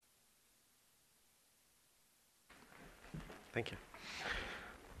Thank you.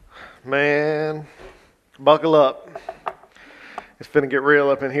 Man, buckle up. It's finna get real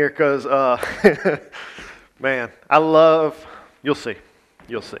up in here because, man, you'll see.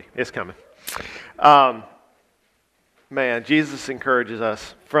 You'll see. It's coming. Man, Jesus encourages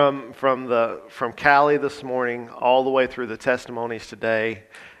us from Cali this morning all the way through the testimonies today.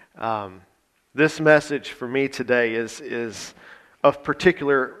 This message for me today is of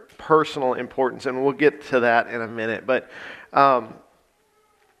particular personal importance, and we'll get to that in a minute. But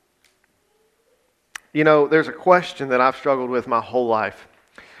there's a question that I've struggled with my whole life,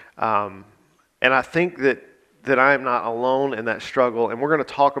 and I think that I am not alone in that struggle, and we're going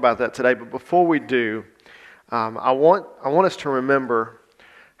to talk about that today. But before we do, I want us to remember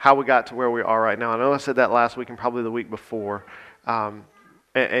how we got to where we are right now. I know I said that last week and probably the week before,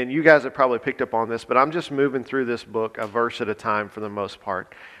 and you guys have probably picked up on this, but I'm just moving through this book a verse at a time for the most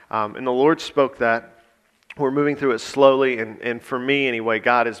part. And the Lord spoke that. We're moving through it slowly, and for me anyway,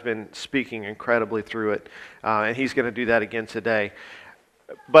 God has been speaking incredibly through it, and He's going to do that again today.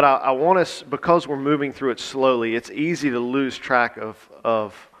 But I want us, because we're moving through it slowly, it's easy to lose track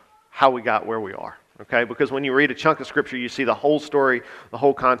of how we got where we are. Okay, because when you read a chunk of Scripture, you see the whole story, the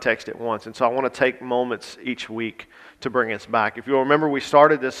whole context at once. And so I want to take moments each week to bring us back. If you'll remember, we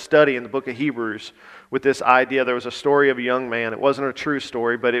started this study in the book of Hebrews with this idea. There was a story of a young man. It wasn't a true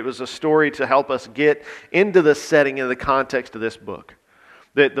story, but it was a story to help us get into the setting and the context of this book.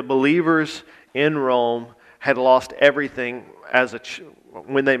 That the believers in Rome had lost everything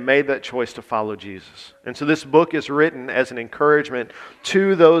when they made that choice to follow Jesus. And so this book is written as an encouragement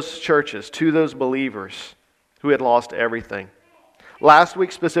to those churches, to those believers who had lost everything. Last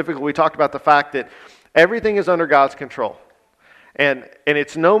week specifically, we talked about the fact that everything is under God's control. And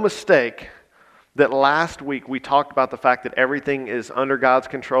it's no mistake that last week we talked about the fact that everything is under God's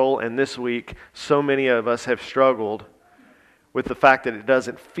control, and this week so many of us have struggled with the fact that it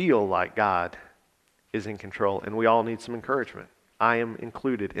doesn't feel like God is in control, and we all need some encouragement. I am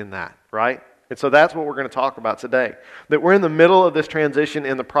included in that, right? And so that's what we're going to talk about today. That we're in the middle of this transition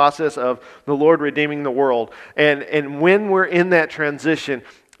in the process of the Lord redeeming the world. And when we're in that transition,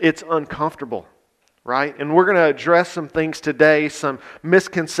 it's uncomfortable, right? And we're going to address some things today, some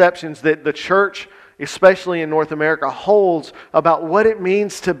misconceptions that the church, especially in North America, holds about what it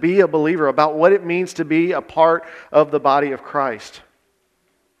means to be a believer, about what it means to be a part of the body of Christ.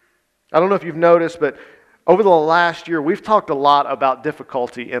 I don't know if you've noticed, but over the last year, we've talked a lot about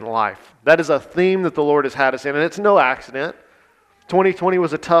difficulty in life. That is a theme that the Lord has had us in, and it's no accident. 2020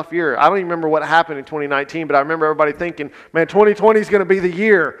 was a tough year. I don't even remember what happened in 2019, but I remember everybody thinking, man, 2020 is going to be the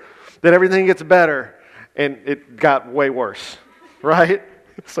year that everything gets better, and it got way worse, right?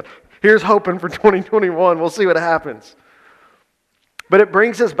 So here's hoping for 2021. We'll see what happens. But it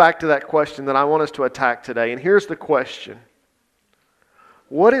brings us back to that question that I want us to attack today, and here's the question.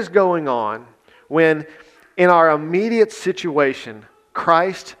 What is going on when in our immediate situation,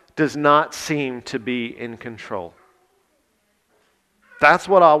 Christ does not seem to be in control? That's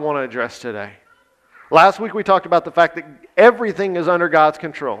what I want to address today. Last week we talked about the fact that everything is under God's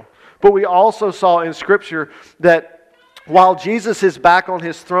control. But we also saw in Scripture that while Jesus is back on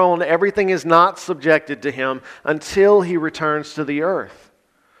His throne, everything is not subjected to Him until He returns to the earth.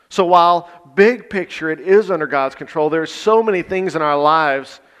 So while big picture it is under God's control, there's so many things in our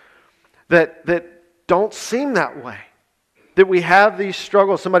lives that don't seem that way. That we have these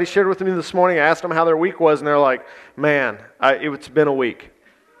struggles. Somebody shared with me this morning, I asked them how their week was, and they're like, man, it's been a week.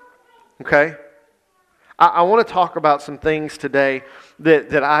 Okay? I want to talk about some things today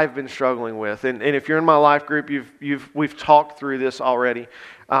that I've been struggling with. And if you're in my life group, we've talked through this already.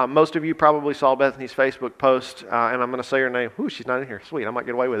 Most of you probably saw Bethany's Facebook post, and I'm going to say her name. Ooh, she's not in here. Sweet, I might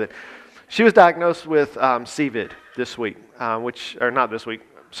get away with it. She was diagnosed with CVID this week, not this week,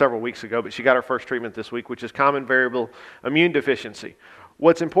 several weeks ago, but she got her first treatment this week, which is common variable immune deficiency.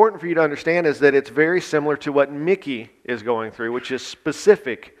 What's important for you to understand is that it's very similar to what Mickey is going through, which is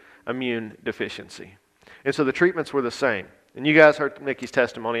specific immune deficiency. And so the treatments were the same. And you guys heard Mickey's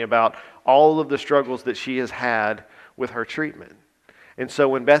testimony about all of the struggles that she has had with her treatment. And so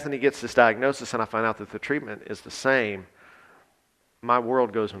when Bethany gets this diagnosis and I find out that the treatment is the same, my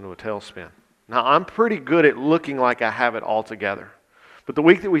world goes into a tailspin. Now, I'm pretty good at looking like I have it all together. But the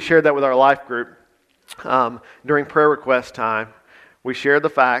week that we shared that with our life group, during prayer request time, we shared the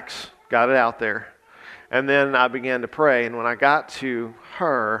facts, got it out there, and then I began to pray. And when I got to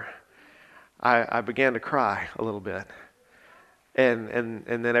her, I began to cry a little bit. And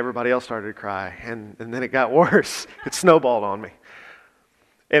then everybody else started to cry. And then it got worse. It snowballed on me.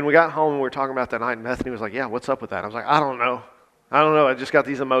 And we got home and we were talking about that night, and Bethany was like, yeah, what's up with that? I was like, I don't know. I just got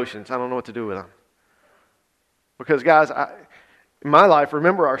these emotions. I don't know what to do with them. Because guys, in my life,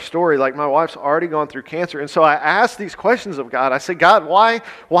 remember our story, like my wife's already gone through cancer. And so I asked these questions of God. I said, God,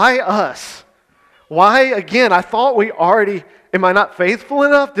 why us? Why, again, I thought am I not faithful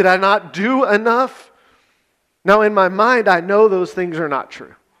enough? Did I not do enough? Now, in my mind, I know those things are not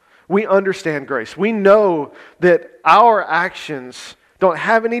true. We understand grace. We know that our actions don't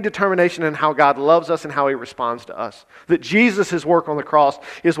have any determination in how God loves us and how He responds to us. That Jesus' work on the cross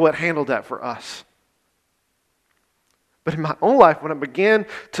is what handled that for us. But in my own life, when I began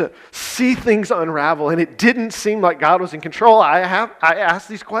to see things unravel and it didn't seem like God was in control, I asked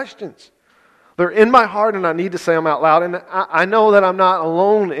these questions. They're in my heart and I need to say them out loud. And I know that I'm not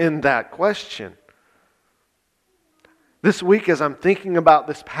alone in that question. This week, as I'm thinking about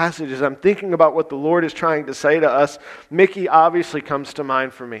this passage, as I'm thinking about what the Lord is trying to say to us, Mickey obviously comes to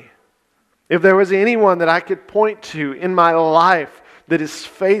mind for me. If there was anyone that I could point to in my life that is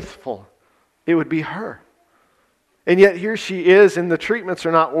faithful, it would be her. And yet here she is, and the treatments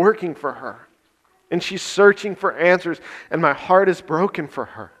are not working for her. And she's searching for answers, and my heart is broken for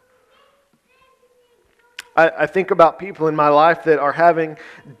her. I think about people in my life that are having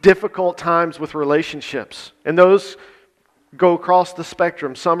difficult times with relationships. And those go across the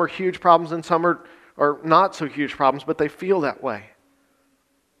spectrum. Some are huge problems and some are not so huge problems, but they feel that way.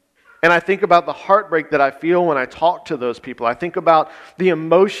 And I think about the heartbreak that I feel when I talk to those people. I think about the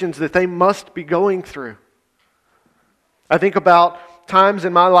emotions that they must be going through. I think about times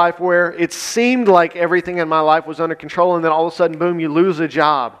in my life where it seemed like everything in my life was under control, and then all of a sudden, boom, you lose a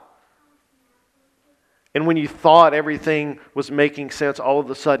job. And when you thought everything was making sense, all of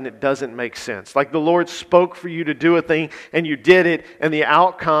a sudden it doesn't make sense. Like the Lord spoke for you to do a thing and you did it, and the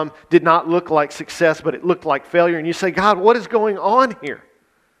outcome did not look like success, but it looked like failure. And you say, God, what is going on here?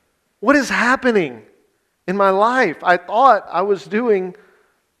 What is happening in my life? I thought I was doing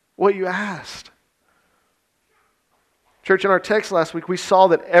what you asked. Church, in our text last week, we saw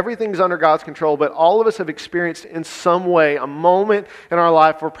that everything's under God's control, but all of us have experienced in some way a moment in our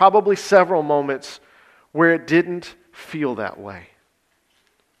life, or probably several moments, where it didn't feel that way.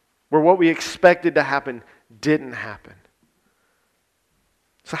 Where what we expected to happen didn't happen.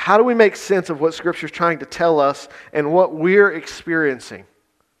 So how do we make sense of what Scripture is trying to tell us and what we're experiencing?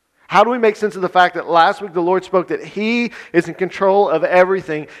 How do we make sense of the fact that last week the Lord spoke that He is in control of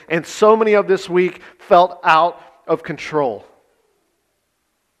everything, and so many of this week felt out of control?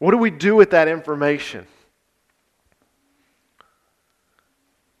 What do we do with that information?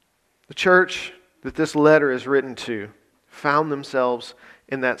 The church that this letter is written to found themselves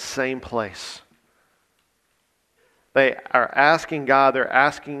in that same place. They are asking God, they're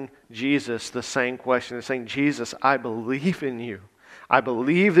asking Jesus the same question. They're saying, Jesus, I believe in you. I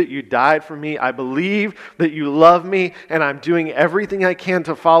believe that you died for me. I believe that you love me, and I'm doing everything I can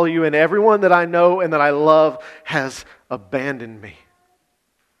to follow you, and everyone that I know and that I love has abandoned me.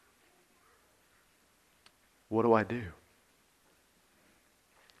 What do I do?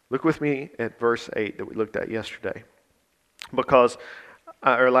 Look with me at verse 8 that we looked at yesterday.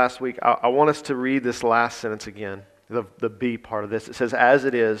 Or last week, I want us to read this last sentence again, the B part of this. It says, as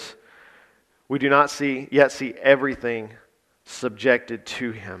it is, we do not yet see everything subjected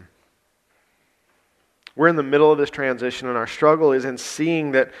to Him. We're in the middle of this transition, and our struggle is in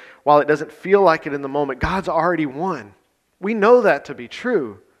seeing that while it doesn't feel like it in the moment, God's already won. We know that to be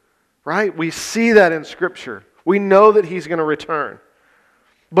true, right? We see that in Scripture. We know that He's going to return.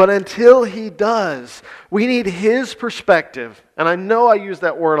 But until He does, we need His perspective. And I know I use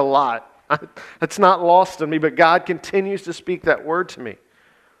that word a lot. It's not lost on me, but God continues to speak that word to me.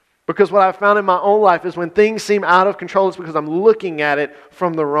 Because what I've found in my own life is when things seem out of control, it's because I'm looking at it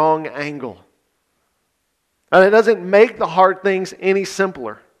from the wrong angle. And it doesn't make the hard things any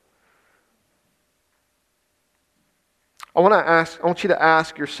simpler. I want you to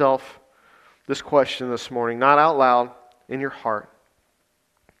ask yourself this question this morning, not out loud, in your heart.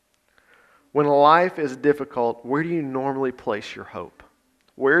 When life is difficult, where do you normally place your hope?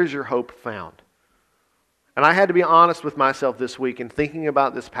 Where is your hope found? And I had to be honest with myself this week in thinking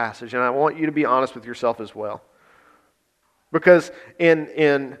about this passage, and I want you to be honest with yourself as well. Because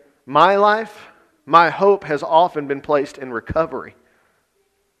in my life, my hope has often been placed in recovery,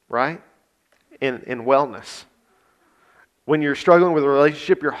 right? In wellness. When you're struggling with a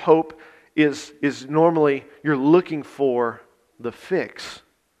relationship, your hope is normally you're looking for the fix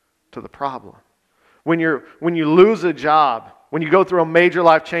to the problem. When you lose a job, when you go through a major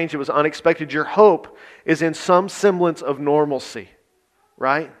life change that was unexpected, your hope is in some semblance of normalcy,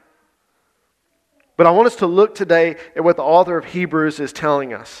 right? But I want us to look today at what the author of Hebrews is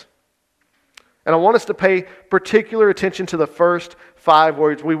telling us. And I want us to pay particular attention to the first 5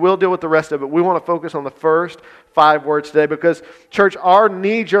 words. We will deal with the rest of it. We want to focus on the first 5 words today because, church, our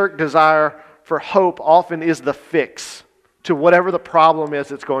knee-jerk desire for hope often is the fix to whatever the problem is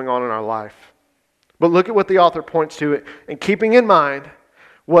that's going on in our life. But look at what the author points to, and keeping in mind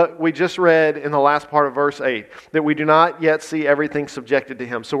what we just read in the last part of verse 8, that we do not yet see everything subjected to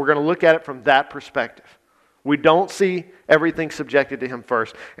Him. So we're going to look at it from that perspective. We don't see everything subjected to Him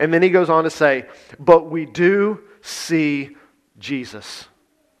first. And then he goes on to say, but we do see Jesus.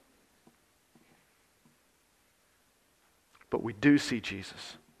 But we do see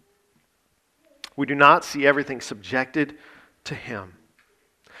Jesus. We do not see everything subjected to Him.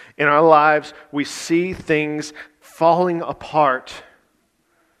 In our lives, we see things falling apart,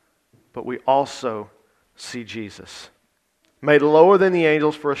 but we also see Jesus, made lower than the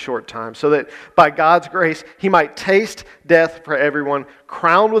angels for a short time, so that by God's grace He might taste death for everyone,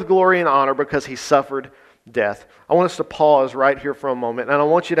 crowned with glory and honor because He suffered death. I want us to pause right here for a moment, and I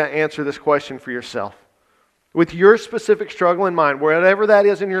want you to answer this question for yourself. With your specific struggle in mind, whatever that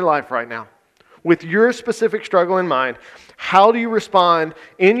is in your life right now, with your specific struggle in mind, how do you respond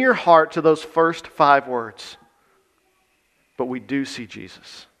in your heart to those first 5 words? But we do see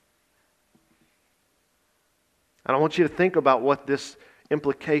Jesus. And I want you to think about what this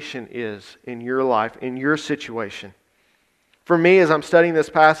implication is in your life, in your situation. For me, as I'm studying this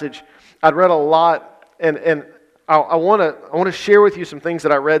passage, I'd read a lot, and I want to share with you some things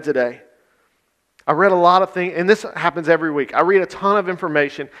that I read today. I read a lot of things, and this happens every week. I read a ton of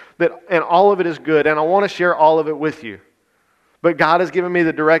information, and all of it is good, and I want to share all of it with you. But God has given me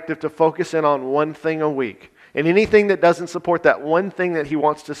the directive to focus in on one thing a week. And anything that doesn't support that one thing that He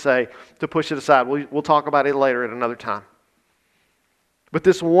wants to say, to push it aside. We'll talk about it later at another time. But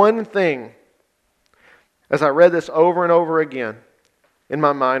this one thing, as I read this over and over again in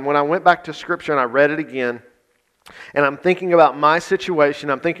my mind, when I went back to Scripture and I read it again, and I'm thinking about my situation,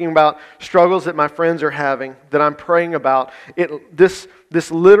 I'm thinking about struggles that my friends are having, that I'm praying about, this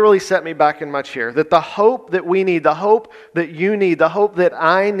literally set me back in my chair. That the hope that we need, the hope that you need, the hope that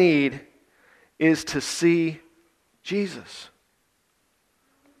I need is to see Jesus.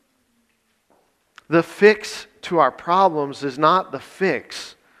 The fix to our problems is not the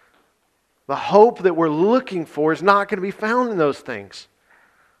fix. The hope that we're looking for is not going to be found in those things.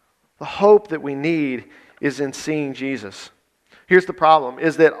 The hope that we need is in seeing Jesus. Here's the problem,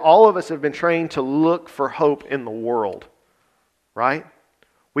 is that all of us have been trained to look for hope in the world, right?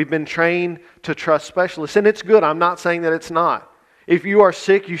 We've been trained to trust specialists, and it's good. I'm not saying that it's not. If you are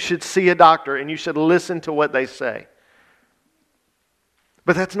sick, you should see a doctor and you should listen to what they say.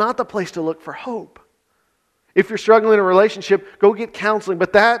 But that's not the place to look for hope. If you're struggling in a relationship, go get counseling,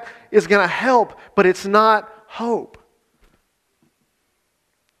 but that is going to help, but it's not hope.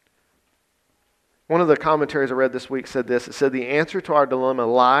 One of the commentaries I read this week said this. It said, the answer to our dilemma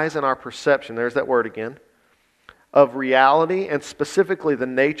lies in our perception, there's that word again, of reality and specifically the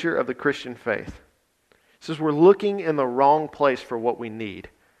nature of the Christian faith. It says we're looking in the wrong place for what we need.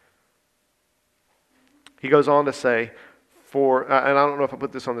 He goes on to say, and I don't know if I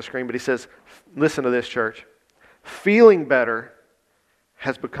put this on the screen, but he says, listen to this, church. Feeling better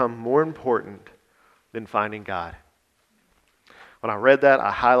has become more important than finding God. When I read that,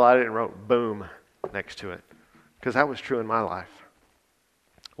 I highlighted it and wrote boom next to it. Because that was true in my life.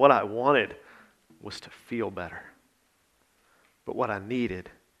 What I wanted was to feel better. But what I needed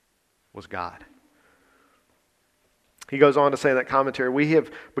was God. He goes on to say in that commentary, we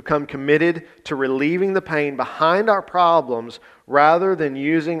have become committed to relieving the pain behind our problems rather than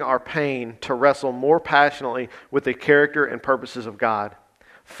using our pain to wrestle more passionately with the character and purposes of God.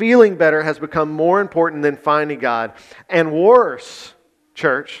 Feeling better has become more important than finding God. And worse,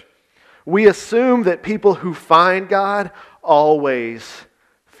 church, we assume that people who find God always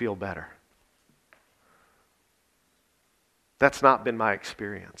feel better. That's not been my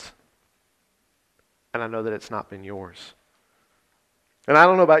experience. And I know that it's not been yours. And I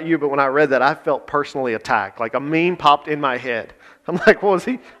don't know about you, but when I read that, I felt personally attacked. Like a meme popped in my head. I'm like, well, is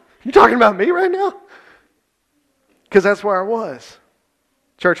he? You talking about me right now? Because that's where I was.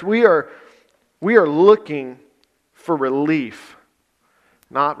 Church, we are looking for relief,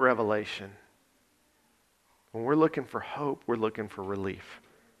 not revelation. When we're looking for hope, we're looking for relief,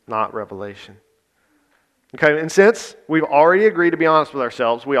 not revelation. Okay, and since we've already agreed to be honest with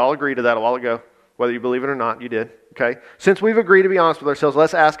ourselves, we all agreed to that a while ago. Whether you believe it or not, you did. Okay? Since we've agreed to be honest with ourselves,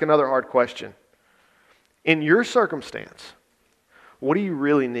 let's ask another hard question. In your circumstance, what do you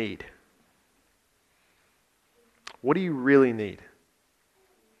really need? What do you really need?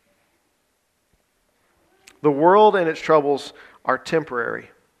 The world and its troubles are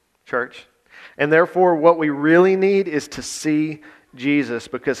temporary, church. And therefore, what we really need is to see Jesus,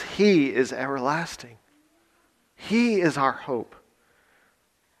 because He is everlasting. He is our hope.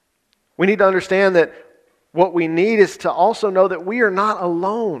 We need to understand that what we need is to also know that we are not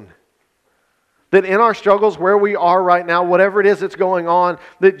alone. That in our struggles, where we are right now, whatever it is that's going on,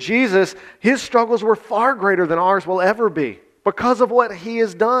 that Jesus, His struggles were far greater than ours will ever be because of what He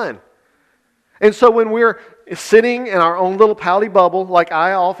has done. And so when we're sitting in our own little pouty bubble, like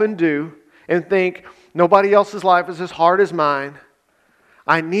I often do, and think nobody else's life is as hard as mine,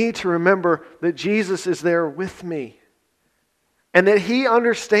 I need to remember that Jesus is there with me. And that He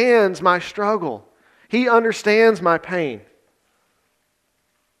understands my struggle. He understands my pain.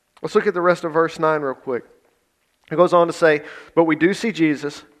 Let's look at the rest of verse 9 real quick. It goes on to say, "But we do see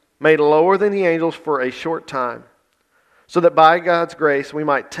Jesus made lower than the angels for a short time, so that by God's grace we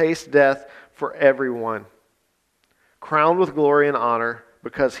might taste death for everyone, crowned with glory and honor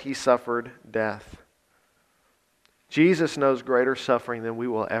because He suffered death." Jesus knows greater suffering than we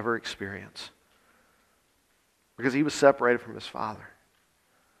will ever experience, because He was separated from His Father.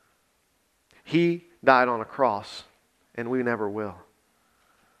 He died on a cross, and we never will.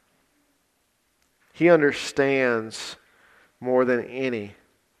 He understands more than any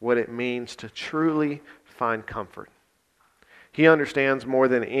what it means to truly find comfort. He understands more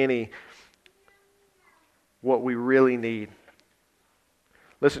than any what we really need.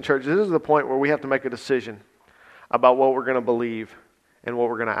 Listen, church, this is the point where we have to make a decision about what we're going to believe and what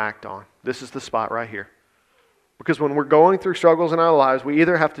we're going to act on. This is the spot right here. Because when we're going through struggles in our lives, we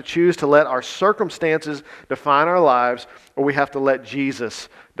either have to choose to let our circumstances define our lives, or we have to let Jesus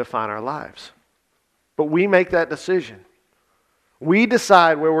define our lives. But we make that decision. We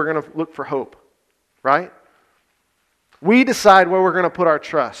decide where we're going to look for hope, right? We decide where we're going to put our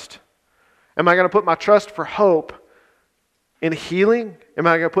trust. Am I going to put my trust for hope in healing? Am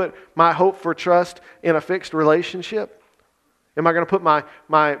I going to put my hope for trust in a fixed relationship? Am I going to put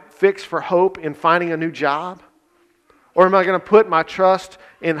my fix for hope in finding a new job? Or am I going to put my trust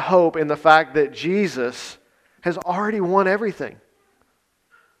in hope in the fact that Jesus has already won everything?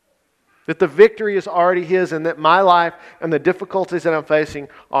 That the victory is already His, and that my life and the difficulties that I'm facing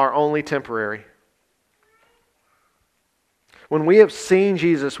are only temporary. When we have seen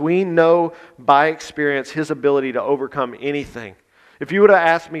Jesus, we know by experience His ability to overcome anything. If you would have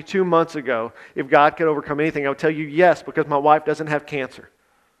asked me 2 months ago if God could overcome anything, I would tell you yes, because my wife doesn't have cancer.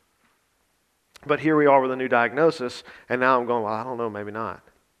 But here we are with a new diagnosis, and now I'm going, well, I don't know, maybe not.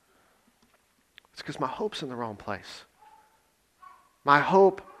 It's because my hope's in the wrong place. My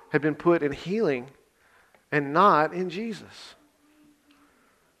hope had been put in healing and not in Jesus.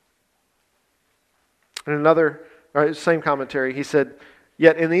 In another, same commentary, he said,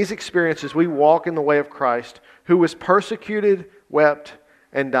 "Yet in these experiences we walk in the way of Christ, who was persecuted, wept,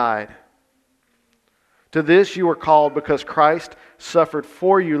 and died. To this you were called because Christ suffered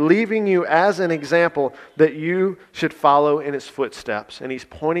for you, leaving you as an example that you should follow in His footsteps." And he's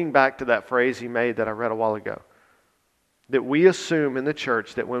pointing back to that phrase he made that I read a while ago. That we assume in the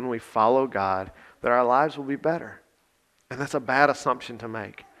church that when we follow God, that our lives will be better. And that's a bad assumption to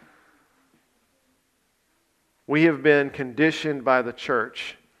make. We have been conditioned by the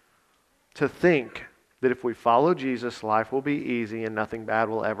church to think that if we follow Jesus, life will be easy and nothing bad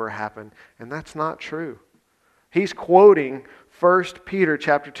will ever happen. And that's not true. He's quoting 1 Peter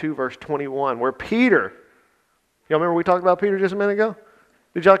chapter 2, verse 21, where Peter, y'all remember we talked about Peter just a minute ago?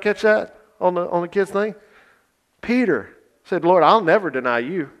 Did y'all catch that on the kids' thing? Peter said, "Lord, I'll never deny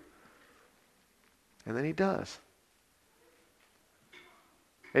you." And then he does.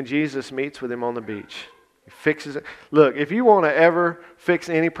 And Jesus meets with him on the beach. He fixes it. Look, if you want to ever fix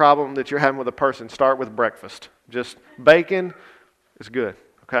any problem that you're having with a person, start with breakfast. Just bacon is good,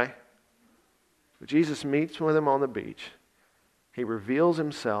 okay? But Jesus meets with him on the beach. He reveals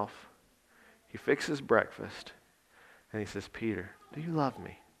himself. He fixes breakfast. And he says, "Peter, do you love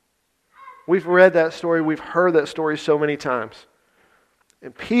me?" We've read that story. We've heard that story so many times.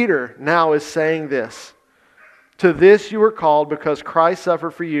 And Peter now is saying this. "To this you were called because Christ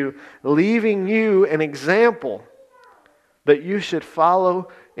suffered for you, leaving you an example that you should follow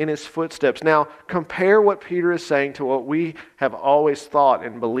in His footsteps." Now, compare what Peter is saying to what we have always thought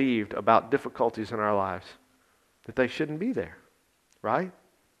and believed about difficulties in our lives. That they shouldn't be there, right?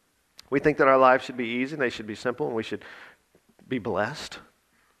 We think that our lives should be easy and they should be simple and we should be blessed,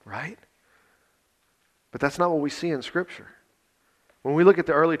 right? But that's not what we see in Scripture. When we look at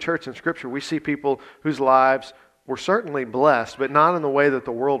the early church in Scripture, we see people whose lives were certainly blessed, but not in the way that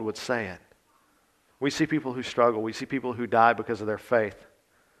the world would say it. We see people who struggle. We see people who die because of their faith.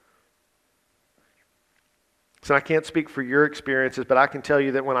 So I can't speak for your experiences, but I can tell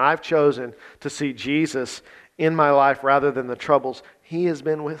you that when I've chosen to see Jesus in my life rather than the troubles, He has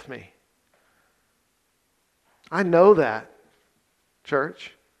been with me. I know that,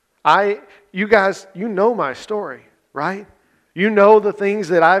 church. You guys, you know my story, right? You know the things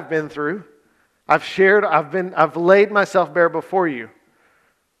that I've been through. I've laid myself bare before you.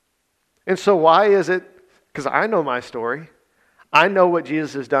 And so why is it, because I know my story, I know what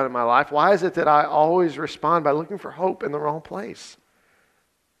Jesus has done in my life, why is it that I always respond by looking for hope in the wrong place?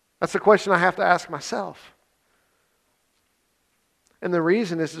 That's the question I have to ask myself. And the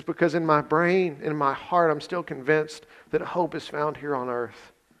reason is because in my brain, in my heart, I'm still convinced that hope is found here on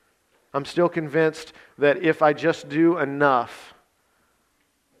earth. I'm still convinced that if I just do enough,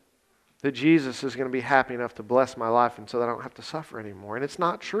 that Jesus is going to be happy enough to bless my life and so that I don't have to suffer anymore. And it's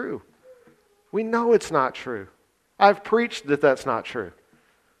not true. We know it's not true. I've preached that that's not true.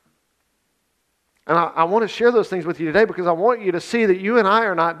 And I want to share those things with you today because I want you to see that you and I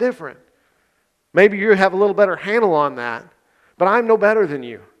are not different. Maybe you have a little better handle on that, but I'm no better than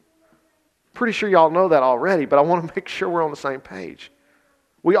you. Pretty sure y'all know that already, but I want to make sure we're on the same page.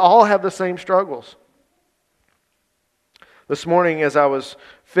 We all have the same struggles. This morning as I was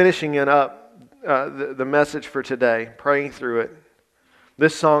finishing up the message for today, praying through it,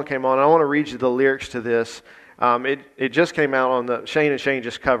 this song came on. I want to read you the lyrics to this. It just came out on the Shane and Shane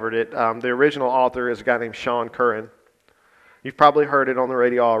just covered it. The original author is a guy named Sean Curran. You've probably heard it on the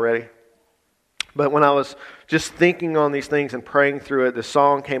radio already. But when I was just thinking on these things and praying through it, the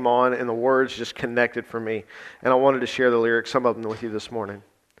song came on and the words just connected for me. And I wanted to share the lyrics, some of them with you this morning.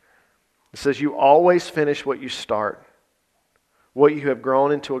 It says, "You always finish what you start. What you have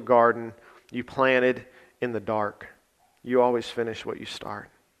grown into a garden you planted in the dark. You always finish what you start.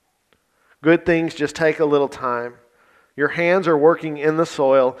 Good things just take a little time. Your hands are working in the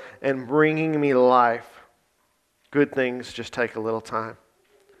soil and bringing me life. Good things just take a little time.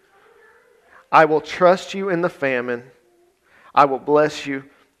 I will trust you in the famine. I will bless you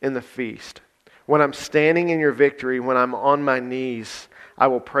in the feast. When I'm standing in your victory, when I'm on my knees, I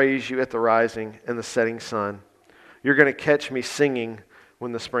will praise you at the rising and the setting sun. You're going to catch me singing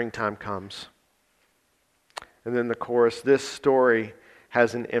when the springtime comes." And then the chorus, "This story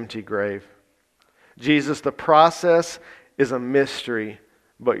has an empty grave. Jesus, the process is a mystery,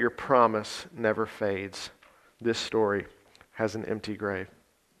 but your promise never fades. This story has an empty grave."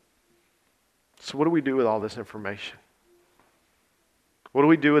 So what do we do with all this information? What do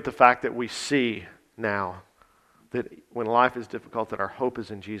we do with the fact that we see now that when life is difficult, that our hope is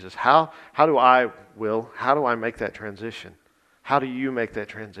in Jesus? How do I make that transition? How do you make that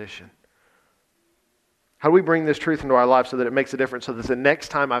transition? How do we bring this truth into our life so that it makes a difference, so that the next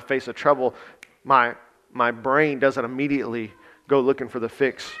time I face a trouble, my brain doesn't immediately go looking for the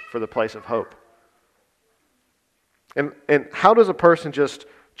fix for the place of hope? And how does a person just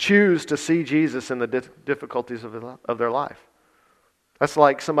choose to see Jesus in the difficulties of their life? That's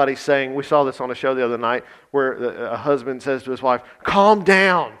like somebody saying, we saw this on a show the other night, where a husband says to his wife, "Calm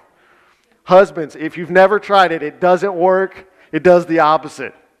down." Husbands, if you've never tried it, it doesn't work. It does the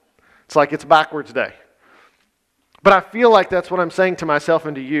opposite. It's like it's backwards day. But I feel like that's what I'm saying to myself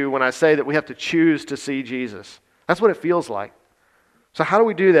and to you when I say that we have to choose to see Jesus. That's what it feels like. So how do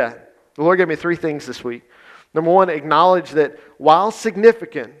we do that? The Lord gave me 3 things this week. Number 1, acknowledge that while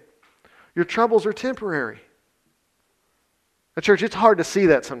significant, your troubles are temporary. Now, church, it's hard to see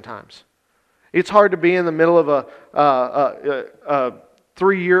that sometimes. It's hard to be in the middle of a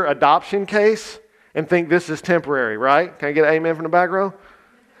 3-year adoption case and think this is temporary, right? Can I get an amen from the back row?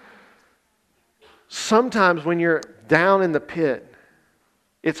 Sometimes when you're down in the pit,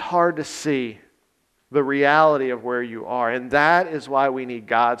 it's hard to see the reality of where you are. And that is why we need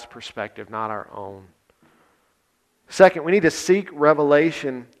God's perspective, not our own. Second, we need to seek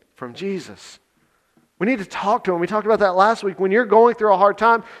revelation from Jesus. We need to talk to Him. We talked about that last week. When you're going through a hard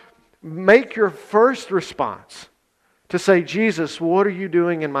time, make your first response to say, "Jesus, what are you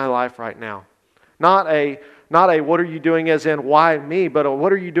doing in my life right now?" Not a what are you doing as in why me, but a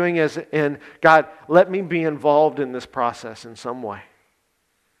what are you doing as in, God, let me be involved in this process in some way.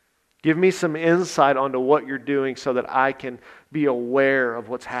 Give me some insight onto what you're doing so that I can be aware of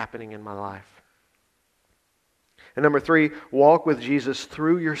what's happening in my life. And number 3, walk with Jesus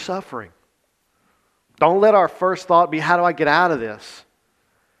through your suffering. Don't let our first thought be, how do I get out of this?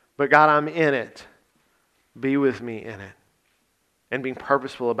 But God, I'm in it. Be with me in it. And being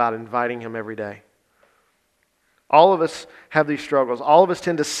purposeful about inviting Him every day. All of us have these struggles. All of us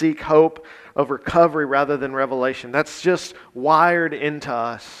tend to seek hope of recovery rather than revelation. That's just wired into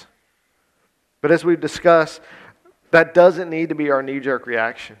us. But as we've discussed, that doesn't need to be our knee-jerk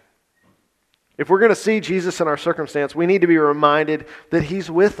reaction. If we're going to see Jesus in our circumstance, we need to be reminded that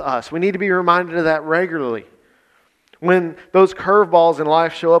He's with us. We need to be reminded of that regularly. When those curveballs in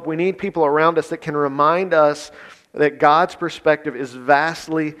life show up, we need people around us that can remind us that God's perspective is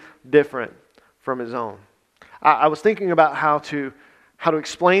vastly different from His own. I was thinking about how to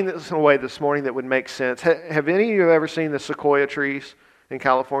explain this in a way this morning that would make sense. Have any of you ever seen the sequoia trees in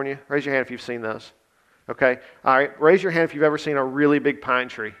California? Raise your hand if you've seen those. Okay. All right. Raise your hand if you've ever seen a really big pine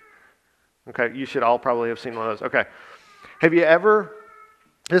tree. Okay. You should all probably have seen one of those. Okay. Have you ever,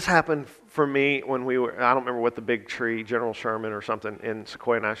 this happened for me when we were, I don't remember what the big tree, General Sherman or something in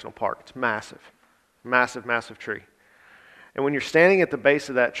Sequoia National Park. It's massive. Massive, massive tree. And when you're standing at the base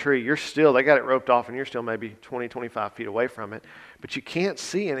of that tree, they got it roped off and you're still maybe 20, 25 feet away from it. But you can't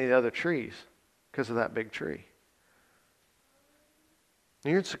see any of the other trees because of that big tree.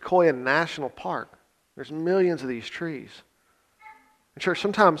 And you're in Sequoia National Park. There's millions of these trees. And church,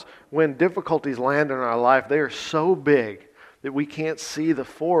 sometimes when difficulties land in our life, they are so big that we can't see the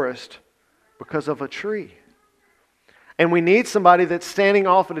forest because of a tree. And we need somebody that's standing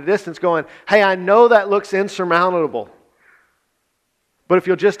off at a distance going, hey, I know that looks insurmountable. But if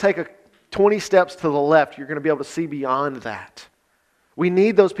you'll just take 20 steps to the left, you're going to be able to see beyond that. We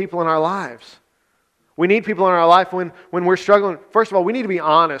need those people in our lives. We need people in our life when we're struggling. First of all, we need to be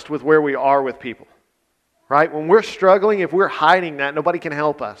honest with where we are with people. Right? When we're struggling, if we're hiding that, nobody can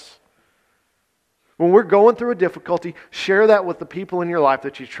help us. When we're going through a difficulty, share that with the people in your life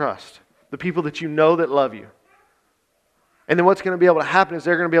that you trust. The people that you know that love you. And then what's going to be able to happen is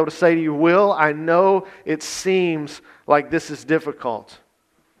they're going to be able to say to you, Will, I know it seems like this is difficult.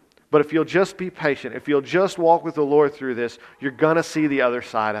 But if you'll just be patient, if you'll just walk with the Lord through this, you're going to see the other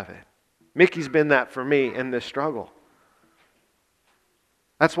side of it. Mickey's been that for me in this struggle.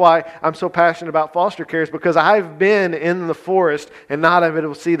 That's why I'm so passionate about foster care, is because I've been in the forest and not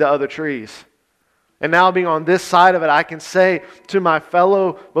able to see the other trees. And now being on this side of it, I can say to my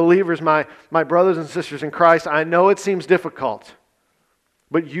fellow believers, my brothers and sisters in Christ, I know it seems difficult,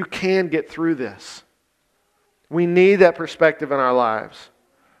 but you can get through this. We need that perspective in our lives.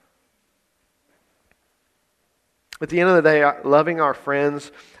 At the end of the day, loving our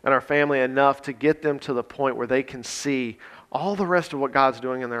friends and our family enough to get them to the point where they can see all the rest of what God's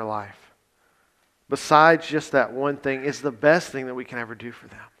doing in their life, besides just that one thing, is the best thing that we can ever do for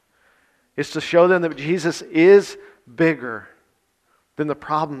them. It's to show them that Jesus is bigger than the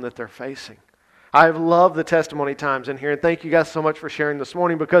problem that they're facing. I've loved the testimony times in here, and thank you guys so much for sharing this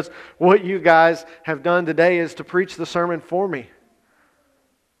morning, because what you guys have done today is to preach the sermon for me.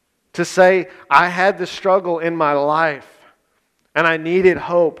 To say, I had this struggle in my life, and I needed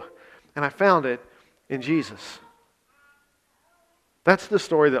hope, and I found it in Jesus. That's the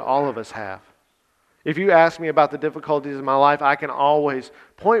story that all of us have. If you ask me about the difficulties in my life, I can always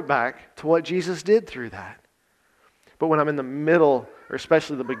point back to what Jesus did through that. But when I'm in the middle, or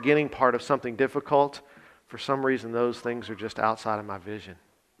especially the beginning part of something difficult, for some reason those things are just outside of my vision.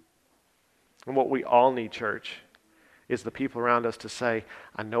 And what we all need, church, is the people around us to say,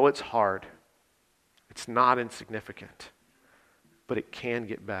 I know it's hard. It's not insignificant. But it can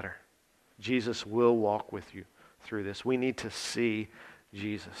get better. Jesus will walk with you through this. We need to see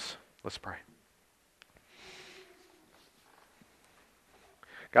Jesus. Let's pray.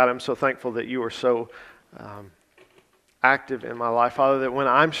 God, I'm so thankful that you are so active in my life, Father, that when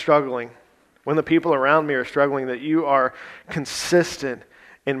I'm struggling, when the people around me are struggling, that you are consistent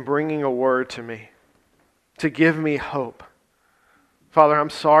in bringing a word to me to give me hope. Father, I'm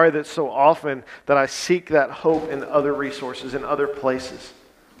sorry that so often that I seek that hope in other resources, in other places.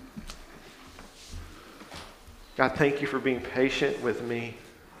 God, thank you for being patient with me.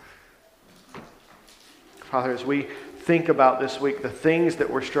 Father, as we think about this week, the things that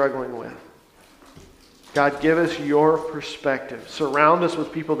we're struggling with, God, give us your perspective. Surround us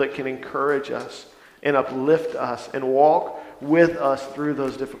with people that can encourage us and uplift us and walk with us through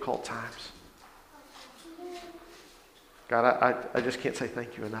those difficult times. God, I just can't say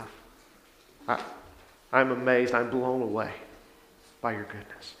thank you enough. I'm amazed. I'm blown away by your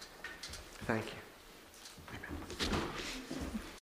goodness. Thank you. Amen.